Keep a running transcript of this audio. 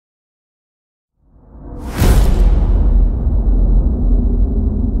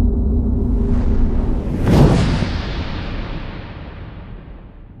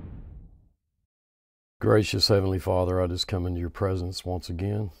Gracious Heavenly Father, I just come into your presence once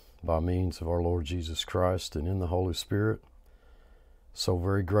again by means of our Lord Jesus Christ and in the Holy Spirit. So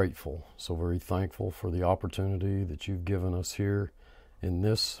very grateful, so very thankful for the opportunity that you've given us here in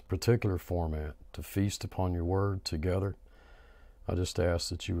this particular format to feast upon your word together. I just ask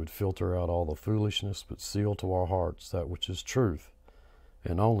that you would filter out all the foolishness, but seal to our hearts that which is truth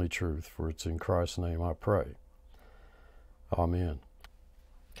and only truth, for it's in Christ's name I pray. Amen.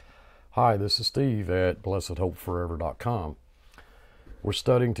 Hi, this is Steve at blessedhopeforever.com. We're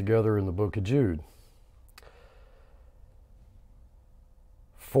studying together in the book of Jude.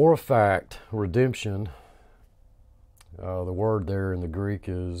 For a fact, redemption, the word there in the Greek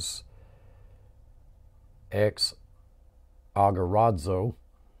is ex agorazo,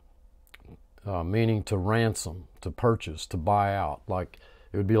 meaning to ransom, to purchase, to buy out. Like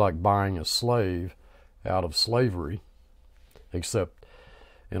it would be like buying a slave out of slavery, except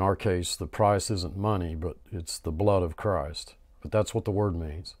in our case, the price isn't money, but it's the blood of Christ. But that's what the word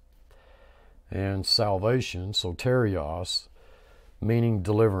means. And salvation, soterios, meaning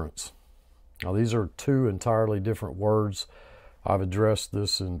deliverance. Now, these are two entirely different words. I've addressed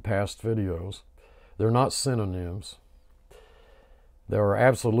this in past videos. They're not synonyms. They are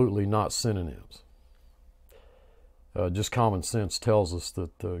absolutely not synonyms. Just common sense tells us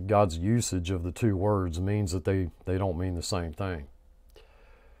that God's usage of the two words means that they don't mean the same thing.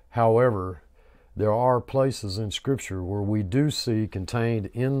 However, there are places in Scripture where we do see contained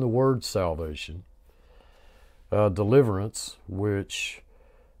in the word salvation deliverance, which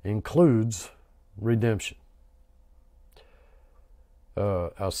includes redemption.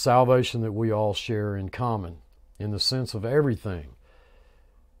 A salvation that we all share in common in the sense of everything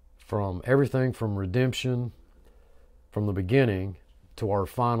from redemption from the beginning to our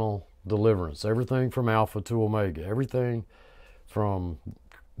final deliverance. Everything from Alpha to Omega. Everything from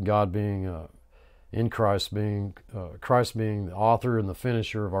God being in Christ being the author and the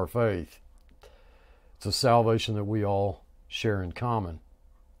finisher of our faith. It's a salvation that we all share in common.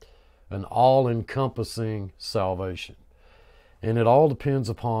 An all-encompassing salvation. And it all depends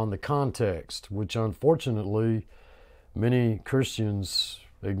upon the context, which unfortunately many Christians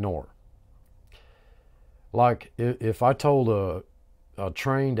ignore. Like if I told a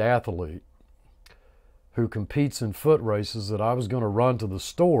trained athlete who competes in foot races that I was going to run to the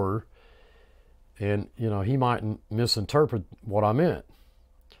store, and he might misinterpret what I meant,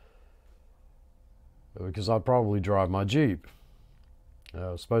 because I probably drive my Jeep,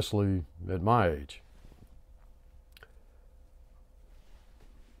 especially at my age.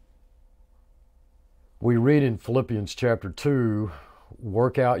 We read in Philippians chapter 2,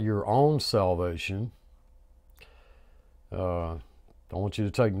 work out your own salvation. I want you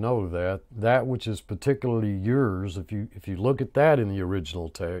to take note of that. That which is particularly yours, if you look at that in the original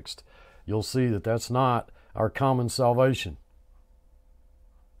text, you'll see that that's not our common salvation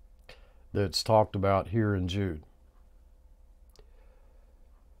that's talked about here in Jude.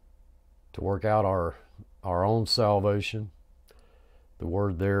 To work out our own salvation, the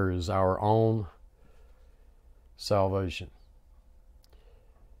word there is our own salvation.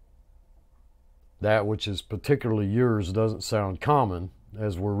 That which is particularly yours doesn't sound common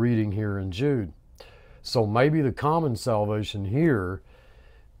as we're reading here in Jude. So maybe the common salvation here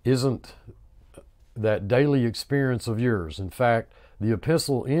isn't that daily experience of yours. In fact, the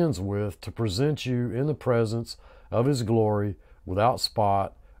epistle ends with, to present you in the presence of His glory without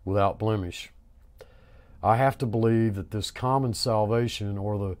spot, without blemish. I have to believe that this common salvation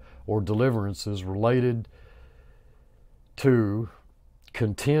or deliverance is related to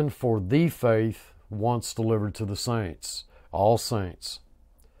contend for the faith once delivered to the saints, all saints.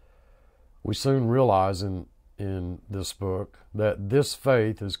 We soon realize in this book that this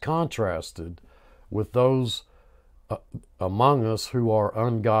faith is contrasted with those among us who are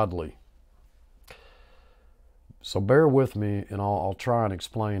ungodly. So bear with me, and I'll try and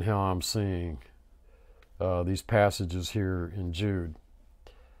explain how I'm seeing these passages here in Jude.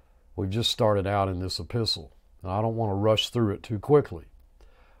 We've just started out in this epistle, and I don't want to rush through it too quickly.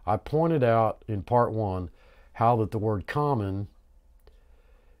 I pointed out in part 1 how that the word common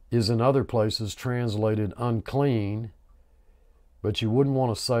is in other places translated unclean, but you wouldn't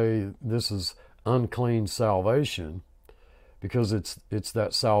want to say this is unclean salvation, because it's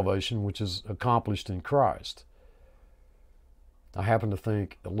that salvation which is accomplished in Christ. I happen to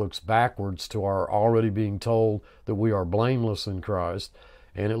think it looks backwards to our already being told that we are blameless in Christ,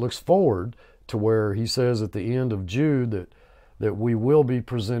 and it looks forward to where he says at the end of Jude that we will be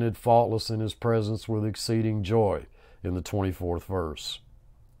presented faultless in His presence with exceeding joy in the 24th verse.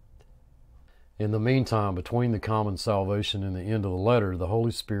 In the meantime, between the common salvation and the end of the letter, the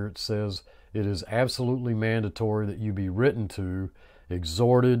Holy Spirit says it is absolutely mandatory that you be written to,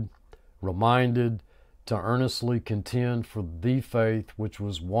 exhorted, reminded to earnestly contend for the faith which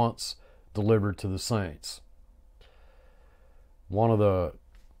was once delivered to the saints. One of the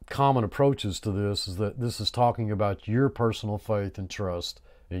common approaches to this is that this is talking about your personal faith and trust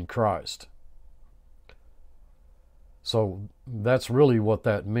in Christ. So that's really what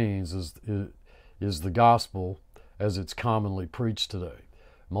that means, is the gospel as it's commonly preached today.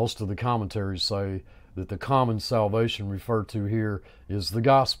 Most of the commentaries say that the common salvation referred to here is the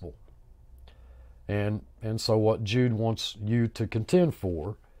gospel. And so what Jude wants you to contend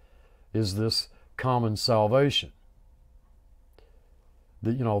for is this common salvation.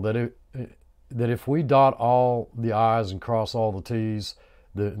 That, you know, that if we dot all the I's and cross all the T's,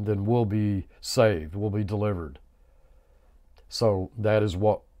 then we'll be saved, we'll be delivered. So that is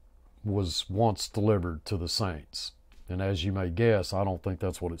what was once delivered to the saints. And as you may guess, I don't think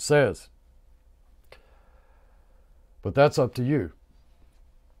that's what it says. But that's up to you.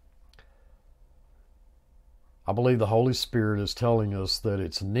 I believe the Holy Spirit is telling us that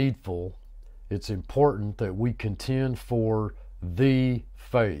it's needful, it's important that we contend for the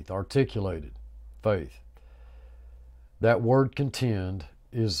faith, articulated faith. That word contend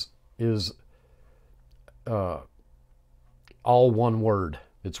is all one word.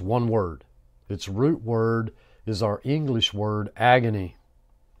 It's one word. Its root word is our English word agony.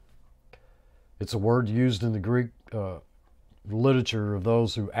 It's a word used in the Greek literature of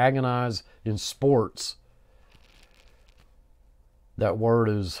those who agonize in sports. That word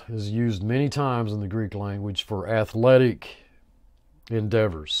is used many times in the Greek language for athletic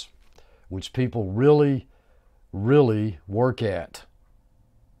endeavors, which people really, really work at.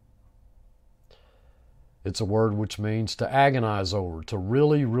 It's a word which means to agonize over, to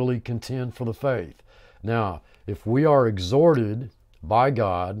really, really contend for the faith. Now, if we are exhorted by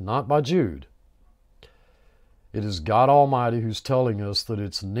God, not by Jude, it is God Almighty who's telling us that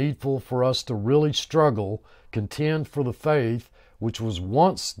it's needful for us to really struggle, contend for the faith which was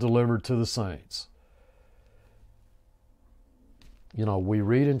once delivered to the saints. You know, we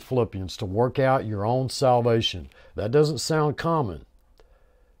read in Philippians to work out your own salvation. That doesn't sound common.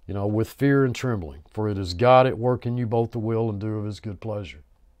 You know, with fear and trembling, for it is God at work in you both to will and do of His good pleasure.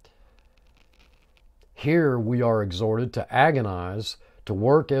 Here we are exhorted to agonize, to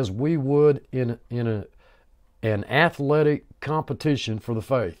work as we would in an athletic competition for the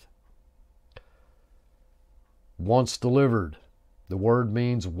faith. Once delivered. The word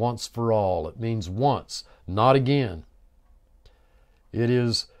means once for all. It means once, not again. It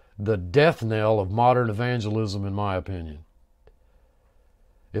is the death knell of modern evangelism, in my opinion.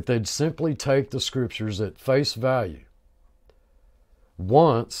 If they'd simply take the scriptures at face value,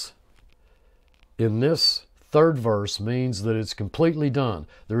 once in this third verse means that it's completely done.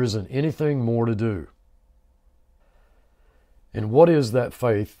 There isn't anything more to do. And what is that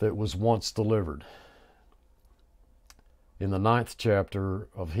faith that was once delivered? In the 9th chapter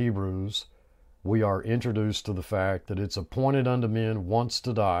of Hebrews, we are introduced to the fact that it's appointed unto men once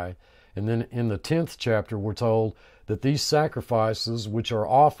to die. And then in the 10th chapter, we're told that these sacrifices, which are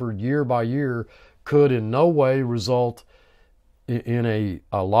offered year by year, could in no way result in a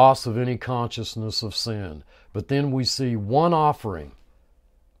loss of any consciousness of sin. But then we see one offering,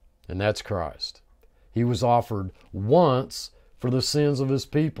 and that's Christ. He was offered once for the sins of His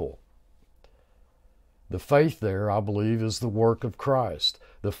people. The faith there, I believe, is the work of Christ,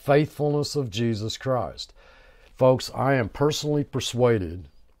 the faithfulness of Jesus Christ. Folks, I am personally persuaded,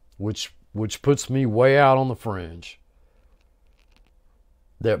 which puts me way out on the fringe,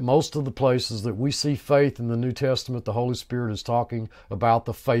 that most of the places that we see faith in the New Testament, the Holy Spirit is talking about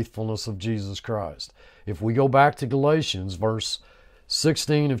the faithfulness of Jesus Christ. If we go back to Galatians, verse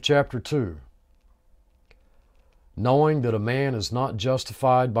 16 of chapter 2, knowing that a man is not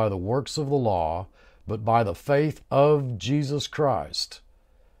justified by the works of the law, but by the faith of Jesus Christ.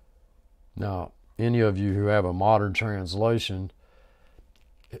 Now, any of you who have a modern translation,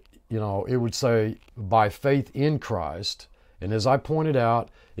 you know, it would say by faith in Christ. And as I pointed out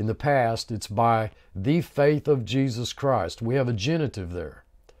in the past, it's by the faith of Jesus Christ. We have a genitive there.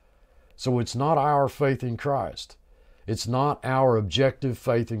 So it's not our faith in Christ. It's not our objective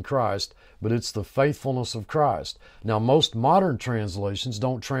faith in Christ, but it's the faithfulness of Christ. Now, most modern translations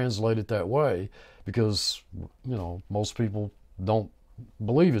don't translate it that way because, you know, most people don't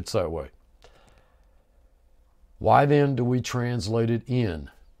believe it's that way. Why then do we translate it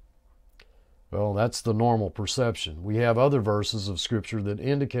in? Well, that's the normal perception. We have other verses of Scripture that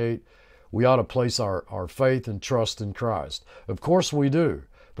indicate we ought to place our faith and trust in Christ. Of course we do,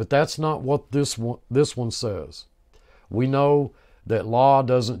 but that's not what this one says. We know that law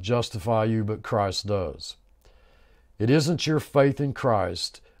doesn't justify you, but Christ does. It isn't your faith in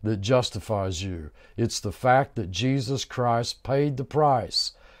Christ that justifies you. It's the fact that Jesus Christ paid the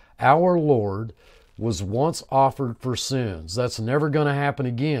price. Our Lord was once offered for sins. That's never going to happen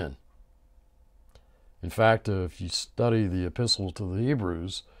again. In fact, if you study the epistle to the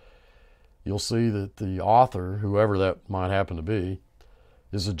Hebrews, you'll see that the author, whoever that might happen to be,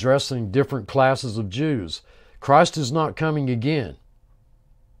 is addressing different classes of Jews. Christ is not coming again.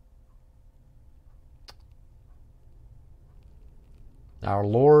 Our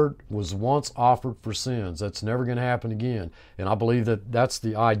Lord was once offered for sins. That's never going to happen again. And I believe that that's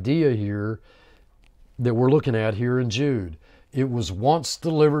the idea here that we're looking at here in Jude. It was once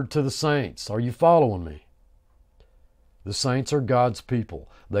delivered to the saints. Are you following me? The saints are God's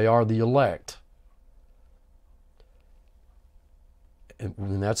people. They are the elect.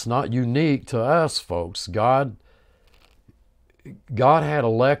 And that's not unique to us, folks. God had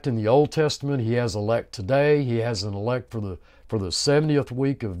elect in the Old Testament. He has elect today. He has an elect for the 70th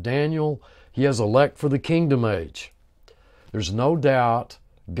week of Daniel. He has elect for the kingdom age. There's no doubt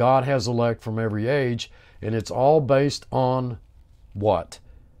God has elect from every age, and it's all based on what?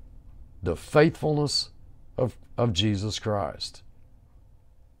 The faithfulness of Jesus Christ.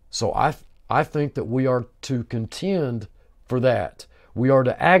 So I think that we are to contend for that. We are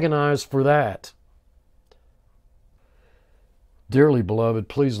to agonize for that. Dearly beloved,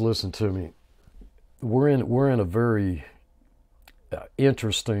 please listen to me. We're in a very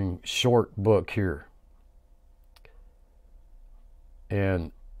interesting short book here.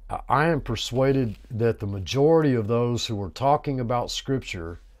 And I am persuaded that the majority of those who are talking about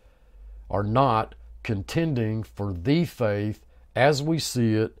Scripture are not contending for the faith as we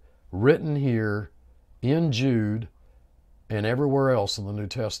see it written here in Jude and everywhere else in the New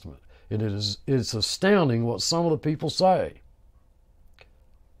Testament. And it's astounding what some of the people say.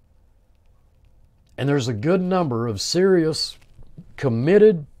 And there's a good number of serious,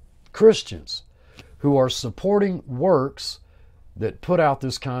 committed Christians who are supporting works that put out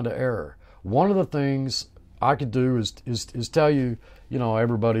this kind of error. One of the things I could do is tell you,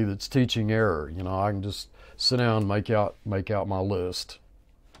 everybody that's teaching error. I can just sit down and make out my list.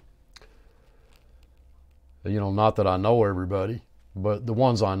 Not that I know everybody, but the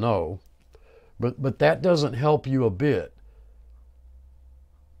ones I know. But that doesn't help you a bit.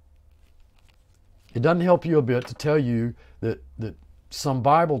 It doesn't help you a bit to tell you that some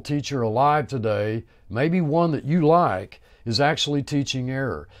Bible teacher alive today, maybe one that you like, is actually teaching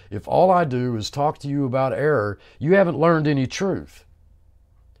error. If all I do is talk to you about error, you haven't learned any truth.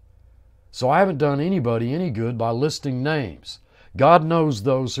 So I haven't done anybody any good by listing names. God knows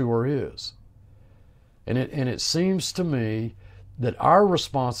those who are His. And it seems to me that our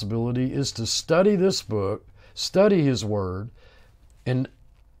responsibility is to study this book, study His Word, and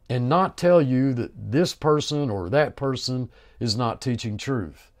not tell you that this person or that person is not teaching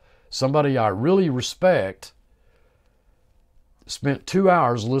truth. Somebody I really respect spent 2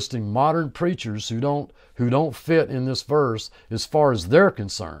 hours listing modern preachers who don't fit in this verse as far as they're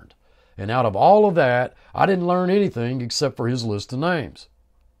concerned. And out of all of that, I didn't learn anything except for his list of names.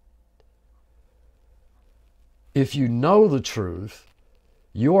 If you know the truth,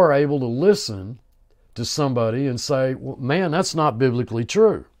 you are able to listen to somebody and say, well, man, that's not biblically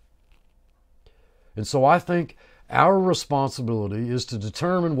true. And so I think our responsibility is to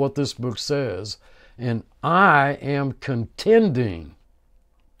determine what this book says, and I am contending,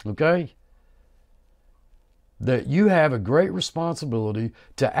 okay, that you have a great responsibility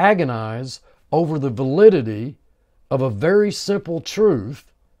to agonize over the validity of a very simple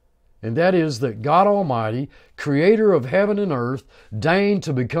truth, and that is that God Almighty, creator of heaven and earth, deigned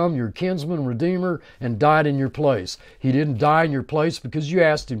to become your kinsman redeemer and died in your place. He didn't die in your place because you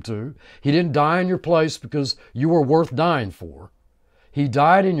asked Him to. He didn't die in your place because you were worth dying for. He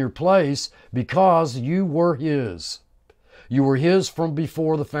died in your place because you were His. You were His from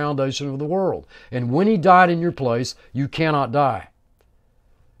before the foundation of the world. And when He died in your place, you cannot die.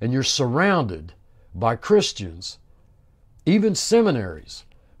 And you're surrounded by Christians, even seminaries,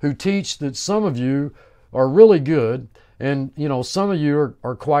 who teach that some of you are really good, and some of you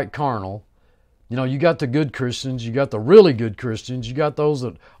are quite carnal. You got the good Christians, you got the really good Christians, you got those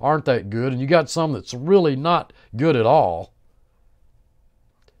that aren't that good, and you got some that's really not good at all.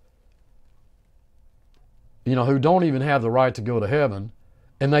 Who don't even have the right to go to heaven,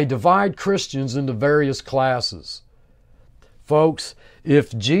 and they divide Christians into various classes. Folks,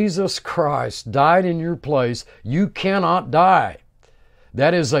 if Jesus Christ died in your place, you cannot die.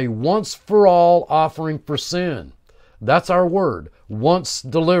 That is a once-for-all offering for sin. That's our word, once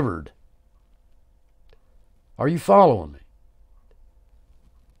delivered. Are you following me?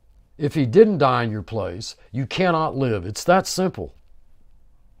 If he didn't die in your place, you cannot live. It's that simple.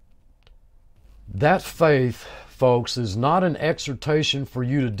 That faith, folks, is not an exhortation for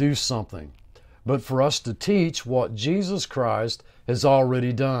you to do something, but for us to teach what Jesus Christ has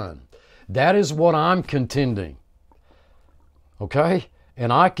already done. That is what I'm contending. Okay?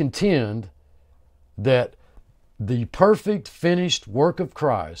 And I contend that the perfect finished work of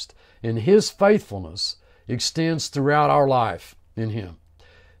Christ and His faithfulness extends throughout our life in Him.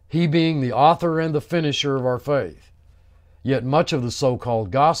 He being the author and the finisher of our faith. Yet much of the so-called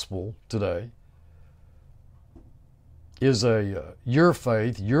gospel today is a your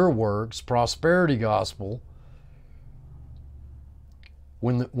faith, your works, prosperity gospel,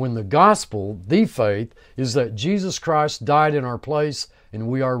 when the gospel, the faith, is that Jesus Christ died in our place and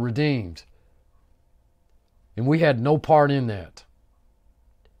we are redeemed. And we had no part in that.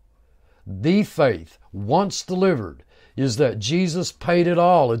 The faith, once delivered, is that Jesus paid it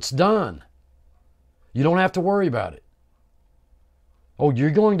all. It's done. You don't have to worry about it. Oh, you're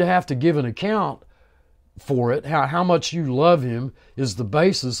going to have to give an account for it. How much you love Him is the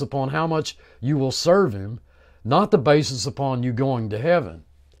basis upon how much you will serve Him, not the basis upon you going to heaven.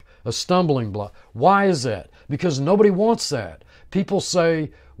 A stumbling block. Why is that? Because nobody wants that. People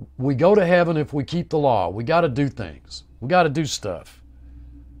say, we go to heaven if we keep the law. We got to do things. We got to do stuff.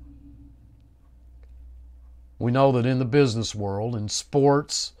 We know that in the business world, in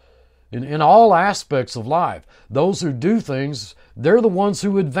sports, in all aspects of life, those who do things, they're the ones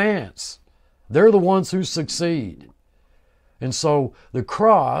who advance. They're the ones who succeed. And so the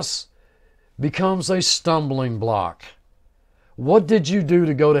cross becomes a stumbling block. What did you do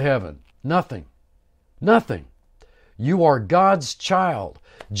to go to heaven? Nothing. Nothing. You are God's child.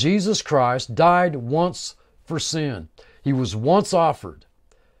 Jesus Christ died once for sin. He was once offered.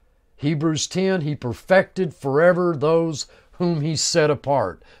 Hebrews 10, He perfected forever those whom He set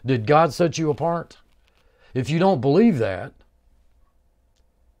apart. Did God set you apart? If you don't believe that,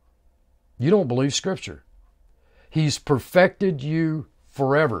 you don't believe Scripture. He's perfected you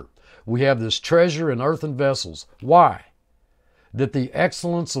forever. We have this treasure in earthen vessels. Why? That the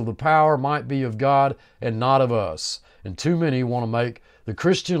excellence of the power might be of God and not of us. And too many want to make the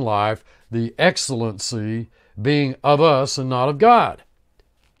Christian life the excellency being of us and not of God.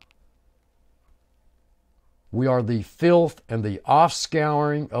 We are the filth and the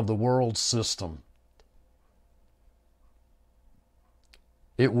offscouring of the world system.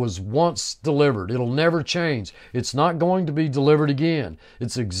 It was once delivered. It'll never change. It's not going to be delivered again.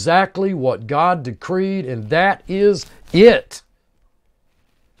 It's exactly what God decreed, and that is it.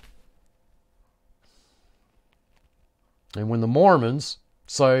 And when the Mormons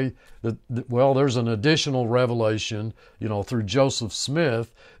say that, well, there's an additional revelation, through Joseph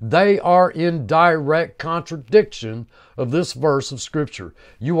Smith, they are in direct contradiction of this verse of Scripture.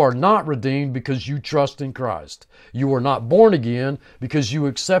 You are not redeemed because you trust in Christ. You are not born again because you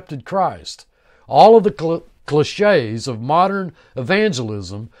accepted Christ. All of the cliches of modern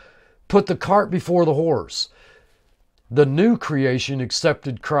evangelism put the cart before the horse. The new creation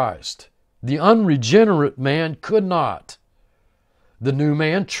accepted Christ. The unregenerate man could not. The new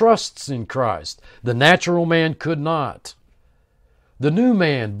man trusts in Christ. The natural man could not. The new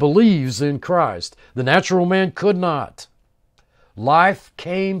man believes in Christ. The natural man could not. Life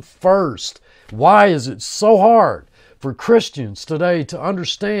came first. Why is it so hard for Christians today to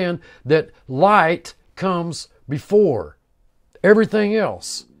understand that light comes before everything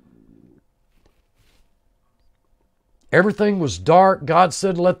else? Everything was dark. God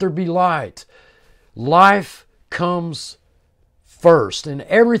said, let there be light. Life comes first, and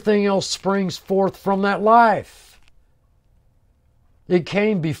everything else springs forth from that life. It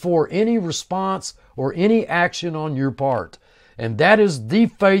came before any response or any action on your part. And that is the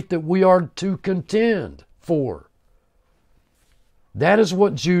faith that we are to contend for. That is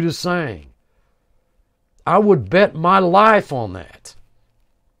what Jude is saying. I would bet my life on that.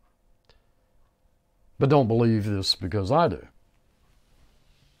 But don't believe this because I do.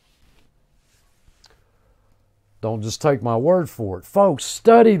 Don't just take my word for it. Folks,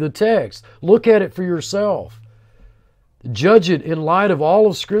 study the text. Look at it for yourself. Judge it in light of all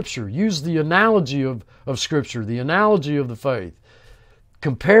of Scripture. Use the analogy of Scripture, the analogy of the faith.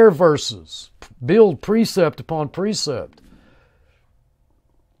 Compare verses. Build precept upon precept.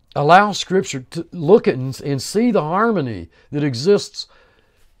 Allow Scripture to look at and see the harmony that exists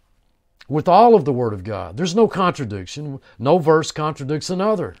with all of the Word of God. There's no contradiction. No verse contradicts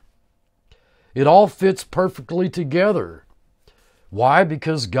another. It all fits perfectly together. Why?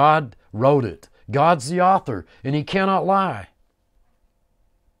 Because God wrote it. God's the author, and He cannot lie.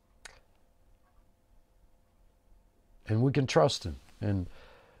 And we can trust Him. And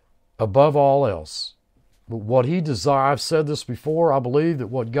above all else. But what He desires, I've said this before, I believe that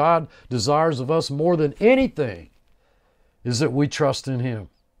what God desires of us more than anything is that we trust in Him.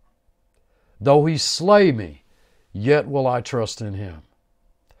 Though He slay me, yet will I trust in Him.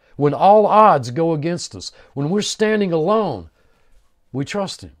 When all odds go against us, when we're standing alone, we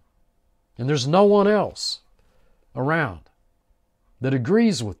trust Him. And there's no one else around that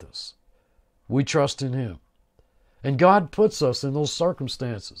agrees with us. We trust in Him. And God puts us in those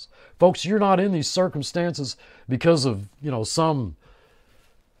circumstances. Folks, you're not in these circumstances because of, some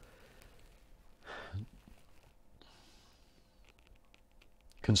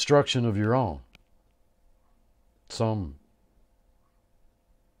construction of your own. Some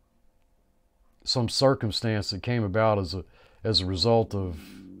circumstance that came about as a result of,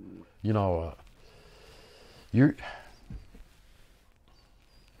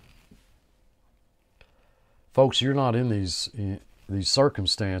 folks, you're not in these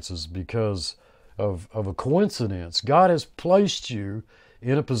circumstances because of a coincidence. God has placed you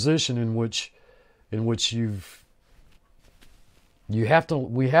in a position in which we have to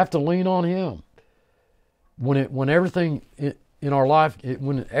lean on Him. When everything in our life,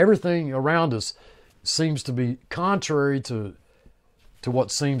 when everything around us seems to be contrary to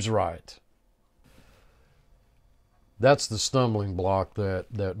what seems right. That's the stumbling block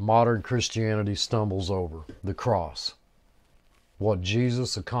that modern Christianity stumbles over, the cross. What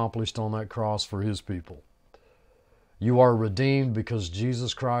Jesus accomplished on that cross for His people. You are redeemed because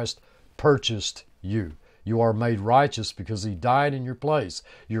Jesus Christ purchased you. You are made righteous because He died in your place.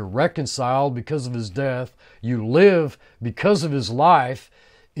 You're reconciled because of His death. You live because of His life.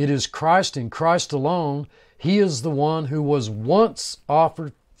 It is Christ and Christ alone. He is the one who was once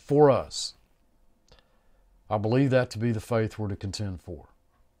offered for us. I believe that to be the faith we're to contend for.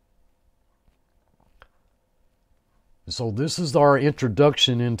 So this is our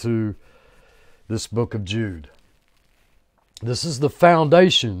introduction into this book of Jude. This is the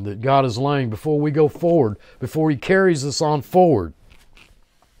foundation that God is laying before we go forward, before He carries us on forward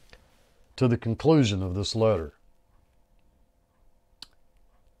to the conclusion of this letter.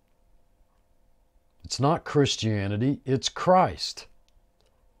 It's not Christianity, it's Christ.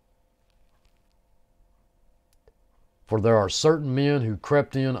 For there are certain men who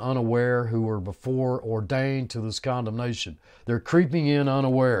crept in unaware, who were before ordained to this condemnation. They're creeping in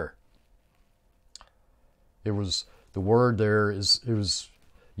unaware. The word there it was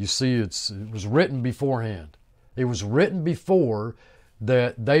written beforehand. It was written before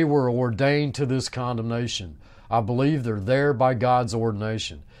that they were ordained to this condemnation. I believe they're there by God's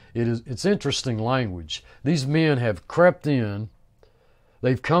ordination. It's interesting language. These men have crept in.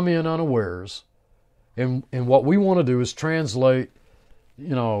 They've come in unawares. And what we want to do is translate,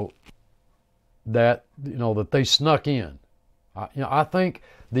 that they snuck in. I think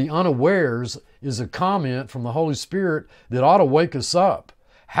the unawares is a comment from the Holy Spirit that ought to wake us up.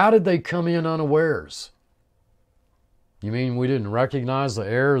 How did they come in unawares? You mean we didn't recognize the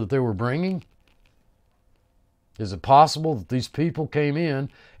error that they were bringing? Is it possible that these people came in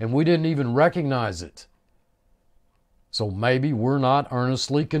and we didn't even recognize it? So maybe we're not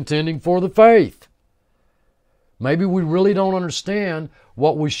earnestly contending for the faith. Maybe we really don't understand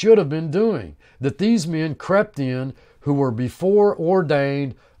what we should have been doing. That these men crept in who were before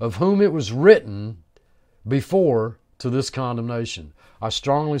ordained, of whom it was written before to this condemnation. I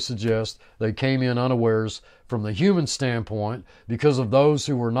strongly suggest they came in unawares from the human standpoint because of those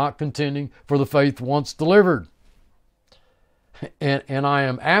who were not contending for the faith once delivered. And I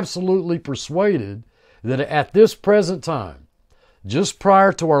am absolutely persuaded that at this present time, just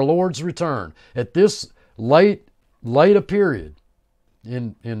prior to our Lord's return, at this late a period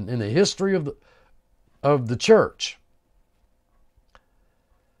in the history of the church,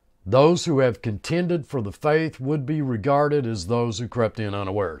 those who have contended for the faith would be regarded as those who crept in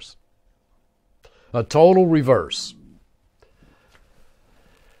unawares. A total reverse.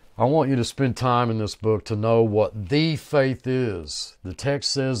 I want you to spend time in this book to know what the faith is. The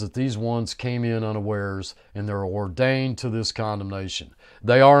text says that these ones came in unawares and they're ordained to this condemnation.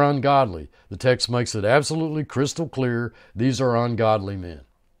 They are ungodly. The text makes it absolutely crystal clear. These are ungodly men.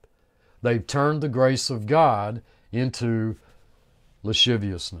 They've turned the grace of God into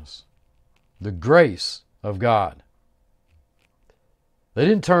lasciviousness. The grace of God. They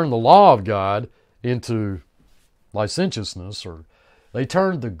didn't turn the law of God into licentiousness, or they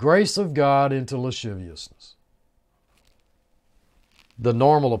turned the grace of God into lasciviousness. The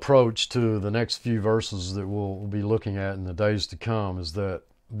normal approach to the next few verses that we'll be looking at in the days to come is that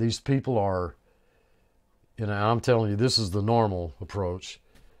these people are, I'm telling you, this is the normal approach,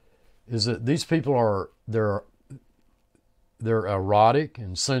 is that these people they're erotic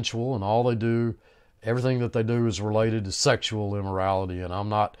and sensual, and all they do, everything that they do is related to sexual immorality. And I'm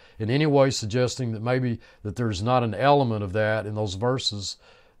not in any way suggesting that maybe that there's not an element of that in those verses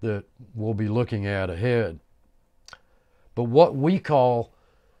that we'll be looking at ahead. But what we call,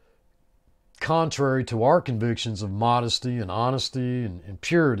 contrary to our convictions of modesty and honesty and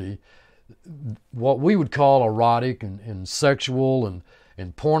purity, what we would call erotic and sexual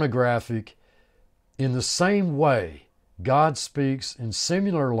and pornographic, in the same way, God speaks in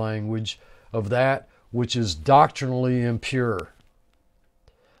similar language of that which is doctrinally impure.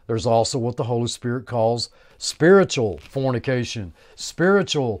 There's also what the Holy Spirit calls spiritual fornication,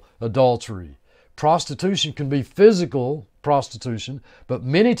 spiritual adultery. Prostitution can be physical prostitution, but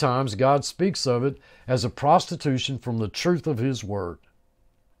many times God speaks of it as a prostitution from the truth of His Word.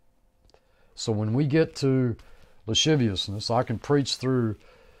 So when we get to lasciviousness, I can preach through,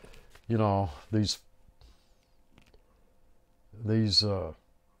 these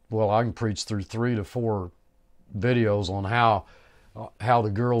I can preach through 3 to 4 videos on how the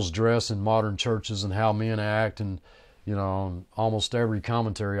girls dress in modern churches and how men act, and almost every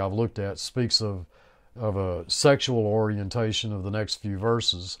commentary I've looked at speaks of a sexual orientation of the next few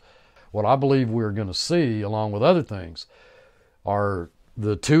verses. What I believe we're going to see, along with other things, are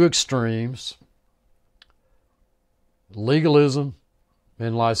the two extremes: legalism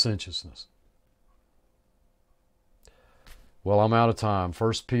and licentiousness. Well, I'm out of time.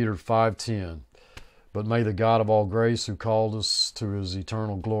 1 Peter 5:10. But may the God of all grace, who called us to His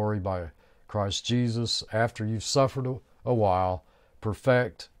eternal glory by Christ Jesus, after you've suffered a while,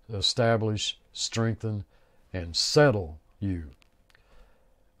 perfect, establish, strengthen, and settle you.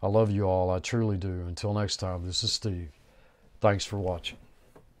 I love you all. I truly do. Until next time, this is Steve. Thanks for watching.